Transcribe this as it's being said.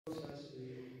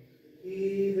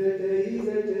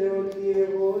είδετε ότι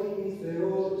εγώ είμαι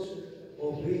Θεός, ο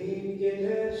πριν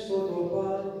γενέσω το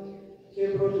παν, και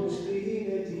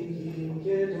πρωτουστήνε την γη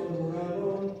και των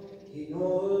ουρανών,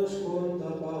 κοινόσκον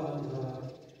τα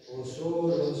πάντα, ως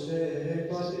όρος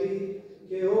Πατρί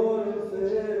και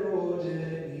όρφερον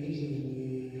εν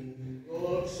ημί.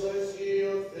 Δόξα σοι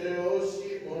ο Θεός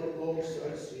ημών,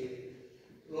 δόξα σοι,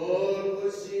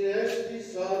 λόγος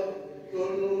συνέστησα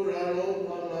των ουρανών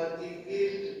αματική,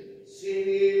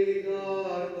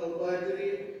 συνήλιγαν το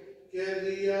Πατρί και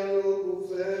διαλόγου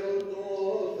φέρω το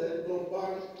δε το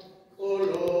παν, ο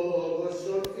λόγος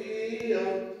σοφία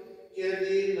και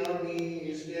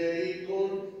δύναμις και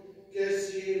οίκων και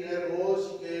συνεργός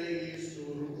και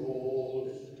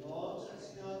ισουργός. Δόξα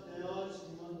σοι ο Θεός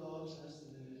ημών, δόξα σοι.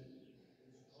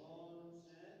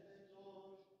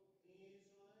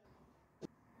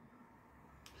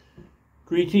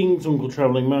 Greetings, Uncle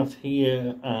Travelling Matt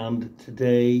here, and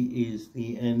today is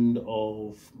the end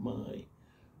of my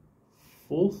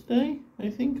 4th day, I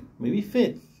think, maybe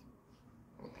 5th.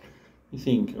 I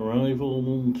think arrival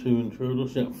 1, 2, and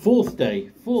Trodos. Yeah, 4th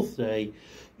day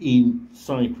in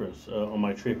Cyprus on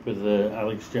my trip with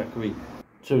Alex Jacobi.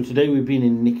 So today we've been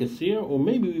in Nicosia, or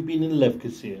maybe we've been in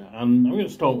Lefkosia, and I'm going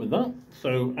to start with that.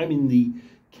 So I'm in the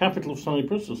capital of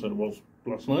Cyprus, as I was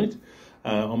last night,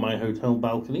 on my hotel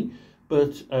balcony.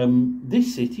 But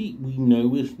this city we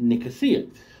know as Nicosia,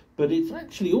 but it's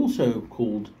actually also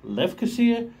called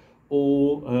Lefkosia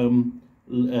or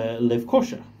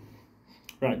Lefkosia.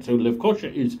 Right, so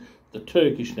Lefkosia is the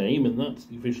Turkish name, and that's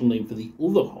the official name for the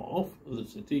other half of the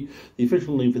city. The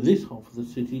official name for this half of the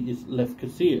city is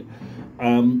Lefkosia,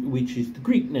 which is the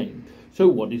Greek name. So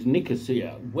what is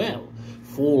Nicosia? Well,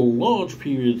 for large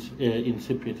periods in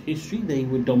Cypriot history, they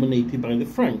were dominated by the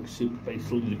Franks. It was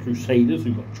basically the Crusaders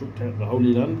who got chucked out of the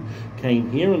Holy Land, came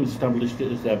here and established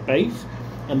it as their base.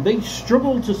 And they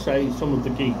struggled to say some of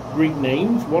the Greek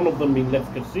names, one of them being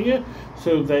Lefkosia,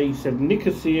 so they said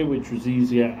Nicosia, which was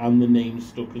easier, and the name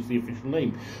stuck as the official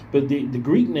name. But the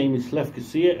Greek name is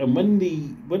Lefkosia, and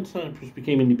when Cyprus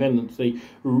became independent, they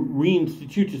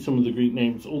reinstituted some of the Greek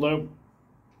names, although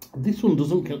this one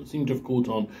doesn't seem to have caught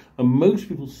on, and most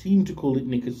people seem to call it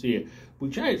Nicosia,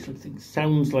 which I actually think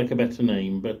sounds like a better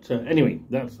name. But anyway,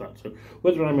 that's that. So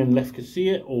whether I'm in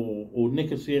Lefkosia or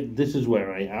Nicosia, this is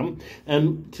where I am.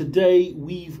 And today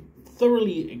we've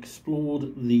thoroughly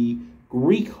explored the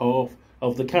Greek half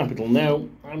of the capital. Now,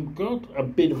 I've got a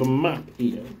bit of a map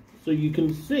here, so you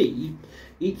can see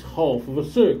it's half of a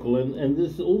circle, and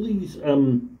there's all these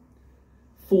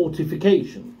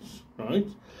fortifications, right?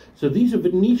 So these are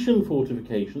Venetian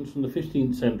fortifications from the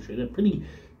 15th century. They're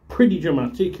pretty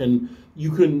dramatic, and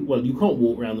you can't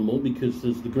walk around them all because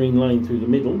there's the green line through the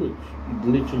middle, which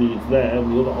literally is there,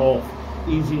 and the other half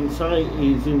is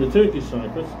in the Turkish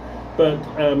Cyprus. But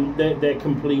they're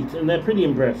complete, and they're pretty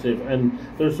impressive, and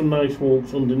there are some nice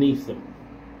walks underneath them.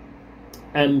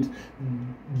 And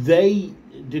they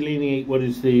delineate what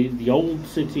is the old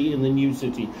city and the new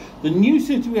city. The new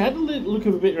city, we had a little look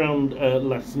of a bit around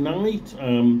last night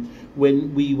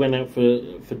when we went out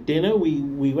for dinner.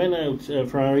 We went out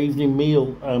for our evening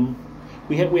meal.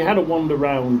 We had a wander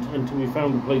round until we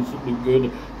found a place that looked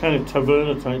good, kind of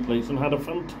taverna type place, and had a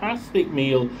fantastic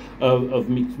meal of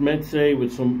mixed mezze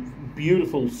with some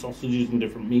beautiful sausages and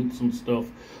different meats and stuff.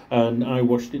 And I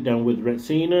washed it down with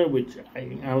Retsina, which I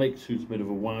think Alex, who's a bit of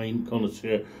a wine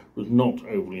connoisseur, was not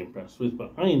overly impressed with,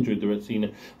 but I enjoyed the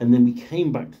Retsina. And then we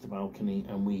came back to the balcony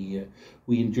and we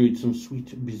enjoyed some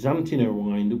sweet Byzantino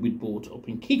wine that we'd bought up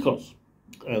in Kikos.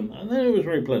 And then it was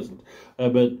very pleasant.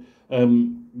 But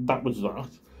that was that.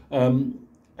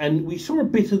 And we saw a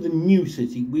bit of the new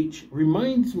city, which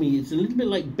reminds me, it's a little bit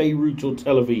like Beirut or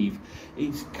Tel Aviv.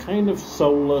 It's kind of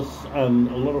soulless and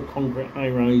a lot of concrete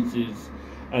high-rises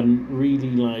and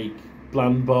really like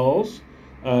bland bars.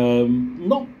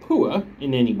 Not poor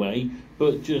in any way,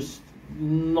 but just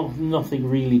nothing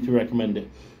really to recommend it.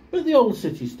 But the old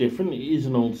city's different. It is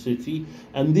an old city.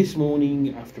 And this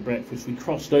morning after breakfast, we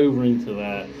crossed over into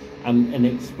there and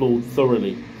explored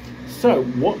thoroughly. So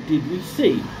what did we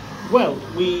see? Well,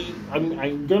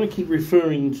 I'm going to keep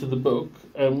referring to the book.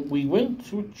 We went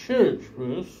to a church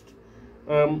first.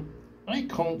 I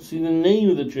can't see the name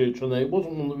of the church on there. It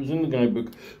wasn't one that was in the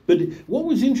guidebook. But what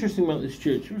was interesting about this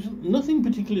church, it was nothing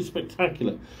particularly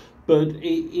spectacular, but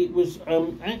it was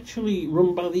actually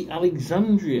run by the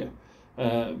Alexandria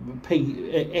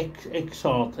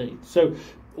Exarchate. So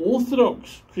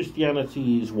Orthodox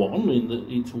Christianity is one, in that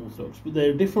it's Orthodox, but there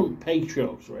are different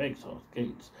patriarchs or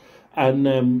exarchates.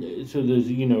 And so there's,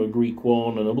 a Greek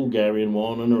one and a Bulgarian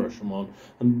one and a Russian one.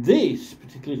 And this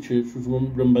particular church was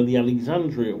run by the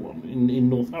Alexandria one in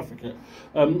North Africa.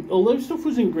 Although stuff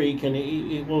was in Greek, and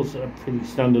it was a pretty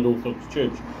standard Orthodox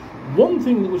church. One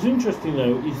thing that was interesting,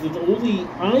 though, is that all the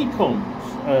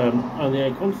icons and the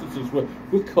iconoclasts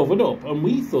were covered up. And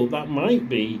we thought that might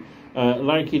be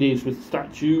like it is with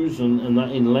statues and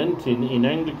that in Lent in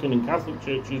Anglican and Catholic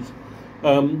churches,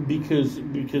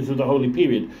 because of the Holy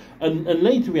Period. And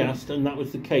later we asked, and that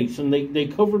was the case. And they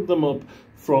covered them up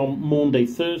from Maundy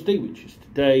Thursday, which is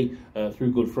today,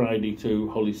 through Good Friday to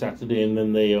Holy Saturday, and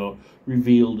then they are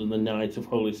revealed in the night of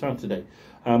Holy Saturday.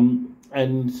 And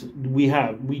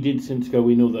we did since go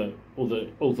in other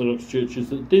Orthodox churches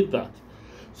that did that.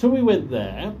 So we went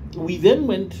there. We then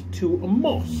went to a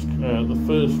mosque, the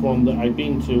first one that I've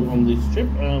been to on this trip.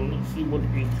 Let's see what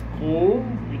it's called.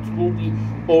 It's called the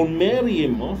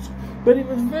Onmerian Mosque. But it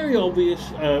was very obvious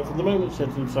from the moment set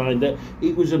inside that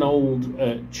it was an old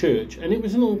church, and it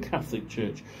was an old Catholic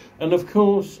church. And of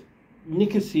course,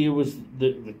 Nicosia was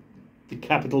the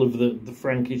capital of the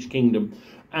Frankish kingdom.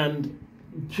 And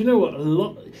do you know what?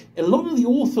 A lot of the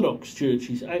Orthodox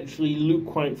churches actually look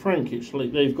quite Frankish.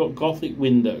 Like they've got Gothic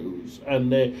windows, and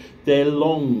they're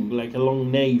long, like a long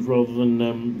nave, rather than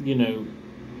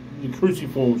the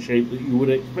cruciform shape that you would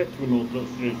expect of an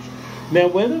Orthodox church. Now,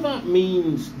 whether that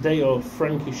means they are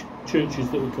Frankish churches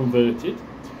that were converted,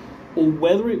 or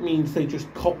whether it means they just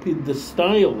copied the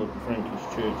style of the Frankish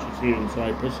churches here in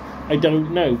Cyprus, I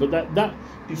don't know. But that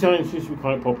design seems to be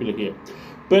quite popular here.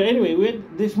 But anyway,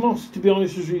 this mosque, to be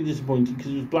honest, was really disappointing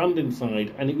because it was bland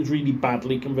inside, and it was really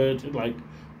badly converted, like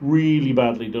really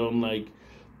badly done. Like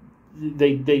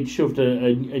they'd shoved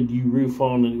a new roof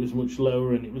on, and it was much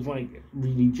lower, and it was like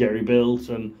really jerry built,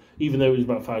 and even though it was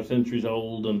about 5 centuries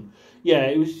old, and yeah,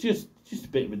 it was just a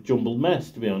bit of a jumbled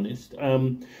mess, to be honest.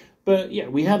 But yeah,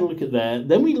 we had a look at there.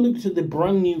 Then we looked at the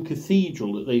brand new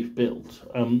cathedral that they've built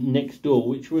next door,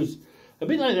 which was a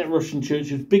bit like that Russian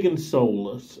church. It was big and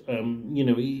soulless.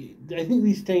 I think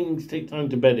these things take time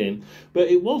to bed in. But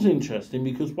it was interesting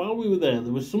because while we were there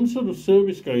was some sort of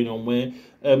service going on where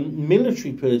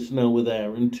military personnel were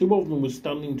there, and 2 of them were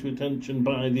standing to attention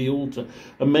by the altar.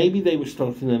 And maybe they were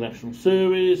starting their national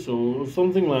service or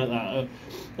something like that.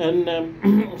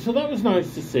 So that was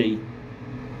nice to see.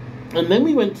 And then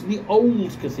we went to the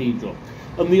old cathedral.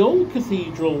 And the old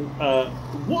cathedral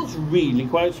was really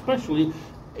quite special.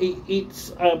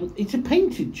 It's a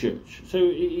painted church, so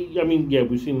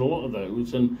we've seen a lot of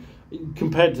those, and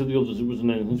compared to the others, it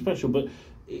wasn't anything special. But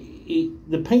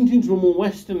the paintings were more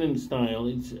Western in style,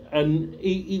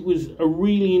 it was a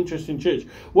really interesting church.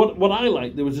 What I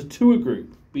liked, there was a tour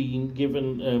group being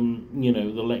given,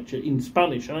 the lecture in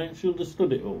Spanish, and I actually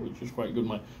understood it all, which was quite good.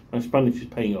 My Spanish is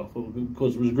paying off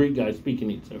because there was a Greek guy speaking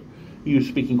it, so he was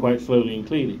speaking quite slowly and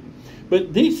clearly.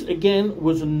 But this again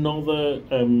was another.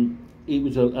 It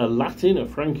was a Latin, a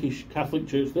Frankish Catholic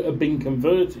church that had been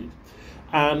converted.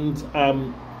 And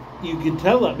you could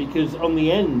tell that because on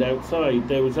the end outside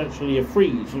there was actually a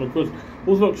frieze. And of course,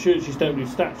 Orthodox churches don't do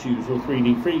statues or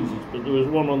 3D friezes, but there was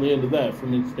one on the end of there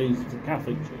from its days as a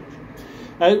Catholic church.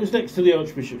 It was next to the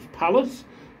Archbishop's Palace,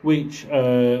 which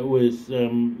was,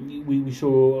 we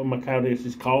saw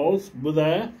Macarius's cars were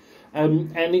there.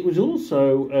 And it was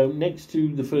also next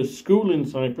to the first school in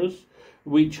Cyprus,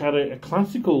 which had a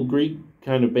classical Greek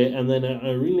kind of bit, and then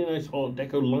a really nice Art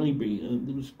Deco library, and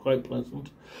it was quite pleasant.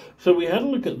 So we had a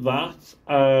look at that.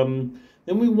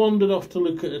 Then we wandered off to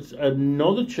look at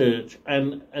another church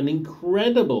and an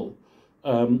incredible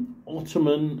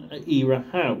Ottoman-era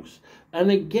house.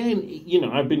 And again,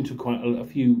 I've been to quite a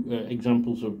few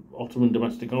examples of Ottoman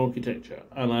domestic architecture,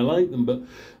 and I like them, but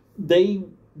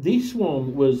this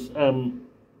one was...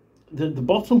 The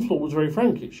bottom floor was very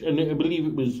Frankish, and I believe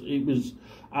it was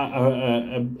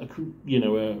a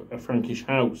Frankish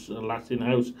house, a Latin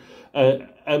house,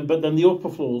 but then the upper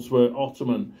floors were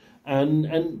Ottoman, and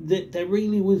there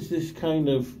really was this kind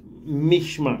of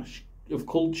mishmash of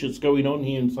cultures going on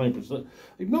here in Cyprus that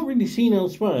I've not really seen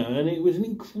elsewhere, and it was an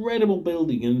incredible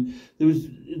building, and there was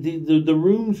the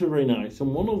rooms were very nice,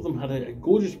 and one of them had a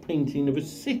gorgeous painting of a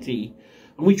city.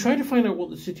 And we tried to find out what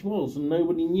the city was, and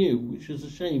nobody knew, which was a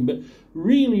shame. But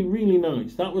really, really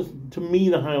nice. That was, to me,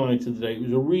 the highlight of the day. It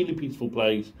was a really peaceful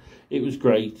place. It was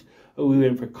great. We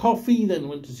went for coffee, then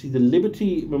went to see the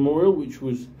Liberty Memorial, which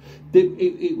was...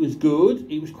 It was good.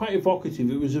 It was quite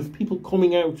evocative. It was of people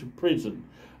coming out of prison.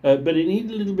 But it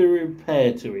needed a little bit of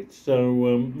repair to it.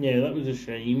 So, that was a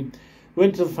shame. We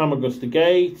went to the Famagusta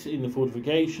Gate in the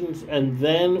fortifications, and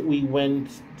then we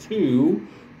went to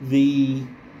the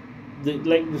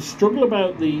struggle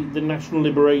about the national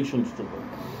liberation struggle.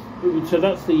 So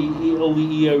that's all the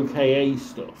EOKA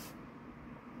stuff.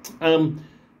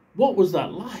 What was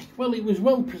that like? Well, it was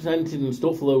well presented and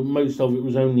stuff, although most of it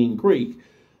was only in Greek.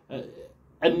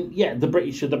 And yeah, the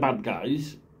British are the bad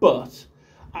guys, but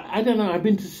I don't know. I've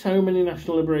been to so many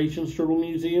national liberation struggle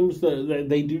museums that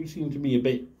they do seem to be a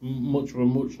bit much of a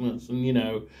muchness, and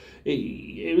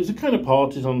it was a kind of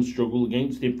partisan struggle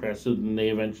against the oppressor, and they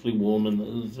eventually won, and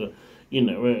there's a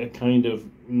kind of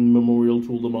memorial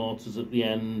to all the martyrs at the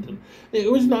end, and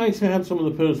it was nice to have some of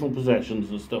the personal possessions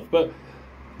and stuff. But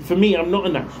for me, I'm not a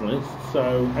nationalist,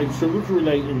 so I struggle to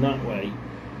relate in that way.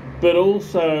 But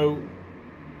also,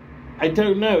 I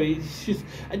don't know. It's just.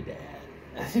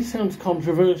 This sounds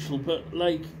controversial, but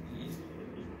like,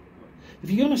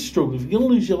 if you're going to struggle, if you're going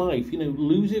to lose your life,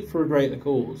 lose it for a greater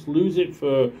cause. Lose it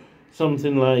for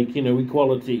something like,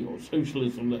 equality or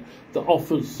socialism that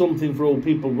offers something for all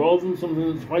people, rather than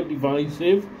something that's quite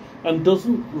divisive and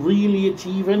doesn't really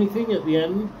achieve anything at the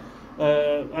end.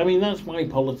 I mean, that's my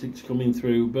politics coming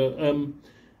through, but,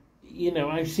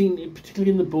 I've seen,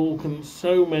 particularly in the Balkans,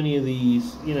 so many of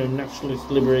these, nationalist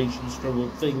liberation struggle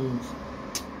things.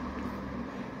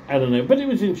 I don't know, but it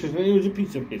was interesting. It was a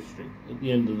piece of history at the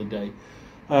end of the day.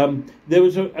 There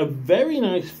was a very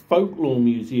nice folklore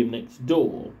museum next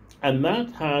door, and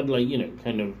that had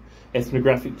kind of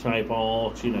ethnographic type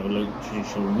art, like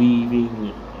traditional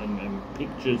weaving and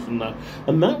pictures and that.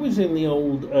 And that was in the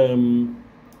old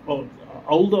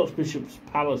Archbishop's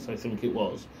Palace, I think it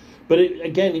was. But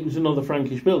it was another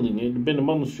Frankish building. It had been a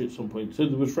monastery at some point, so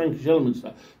there was Frankish elements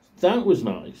there. That was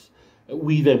nice.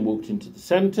 We then walked into the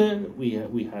centre. We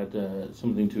had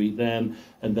something to eat then,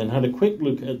 and then had a quick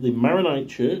look at the Maronite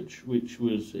Church, which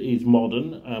is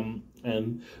modern.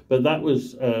 But that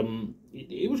was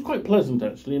it was quite pleasant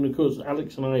actually. And of course,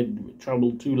 Alex and I had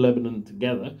travelled to Lebanon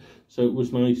together, so it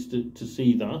was nice to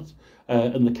see that.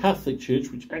 And the Catholic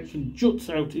Church, which actually juts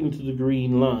out into the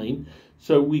Green Line.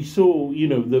 So we saw,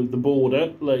 the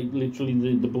border, like literally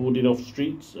the boarded off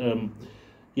streets.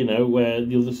 Where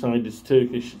the other side is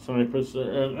Turkish Cyprus,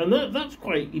 and that's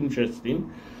quite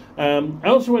interesting. I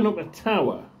also went up a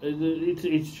tower.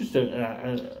 It's just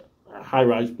a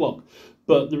high-rise block,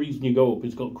 but the reason you go up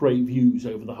is got great views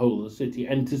over the whole of the city,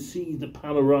 and to see the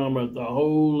panorama of the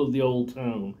whole of the old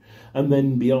town and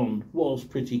then beyond was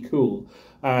pretty cool.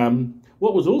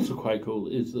 What was also quite cool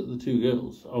is that the two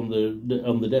girls on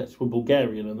the desk were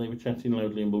Bulgarian, and they were chatting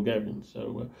loudly in Bulgarian.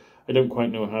 So I don't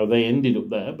quite know how they ended up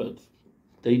there, but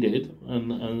they did,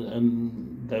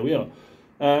 and there we are.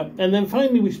 And then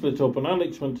finally we split up, and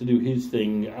Alex went to do his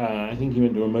thing. I think he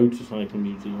went to a motorcycle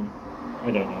museum. I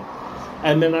don't know.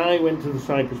 And then I went to the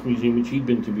Cyprus Museum, which he'd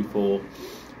been to before,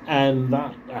 and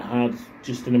that had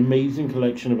just an amazing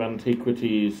collection of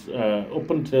antiquities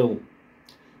up until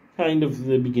kind of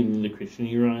the beginning of the Christian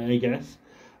era, I guess.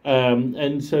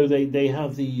 And so they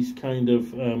have these kind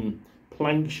of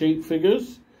plank-shaped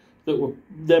figures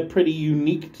they're pretty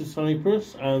unique to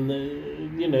Cyprus, and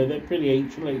they're pretty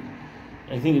ancient, like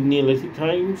I think in Neolithic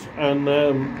times, and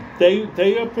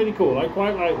they are pretty cool. I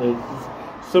quite like those.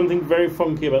 There's something very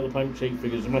funky about the plank-shaped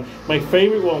figures. And my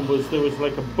favourite one was there was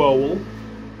like a bowl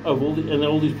of all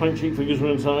these plank-shaped figures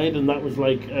were inside, and that was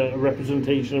like a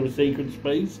representation of a sacred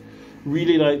space.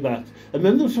 Really like that. And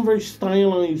then there was some very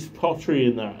stylised pottery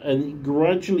in that, and it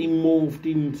gradually morphed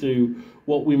into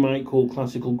what we might call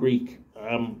classical Greek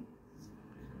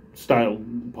style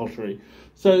pottery.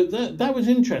 So that was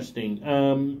interesting.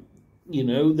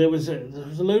 There was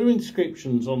a load of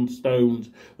inscriptions on stones,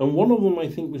 and one of them I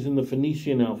think was in the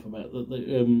Phoenician alphabet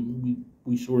that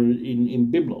we saw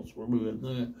in Byblos when we went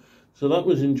there. So that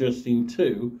was interesting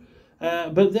too.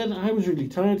 But then I was really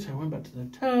tired, so I went back to the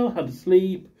hotel, had a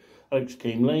sleep. Alex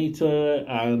came later,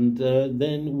 and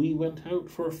then we went out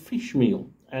for a fish meal,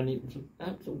 and it was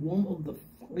one of the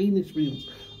finest meals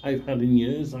I've had in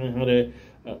years. I had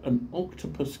an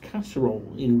octopus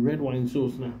casserole in red wine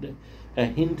sauce, and had a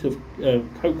hint of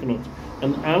coconut.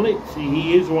 And Alex,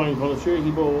 he is a wine connoisseur.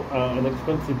 He bought an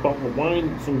expensive bottle of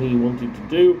wine, something he wanted to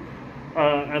do,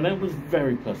 and that was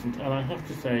very pleasant. And I have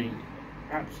to say,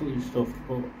 absolutely stuffed,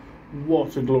 but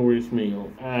what a glorious meal.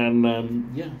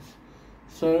 And yes.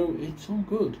 So it's all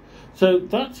good. So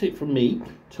that's it from me.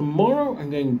 Tomorrow I'm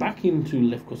going back into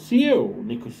Lefkosia or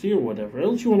Nicosia or whatever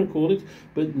else you want to call it.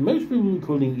 But most people will be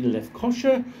calling it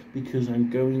Lefkosia because I'm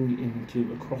going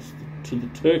across to the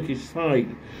Turkish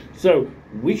side. So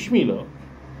wish me luck,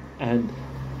 and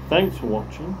thanks for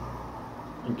watching,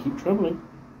 and keep travelling.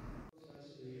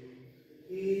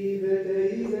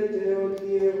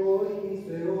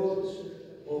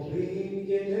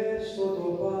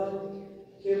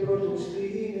 Και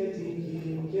πρωτοστήνε την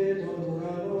γη και των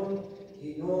ουρανών,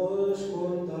 κοινό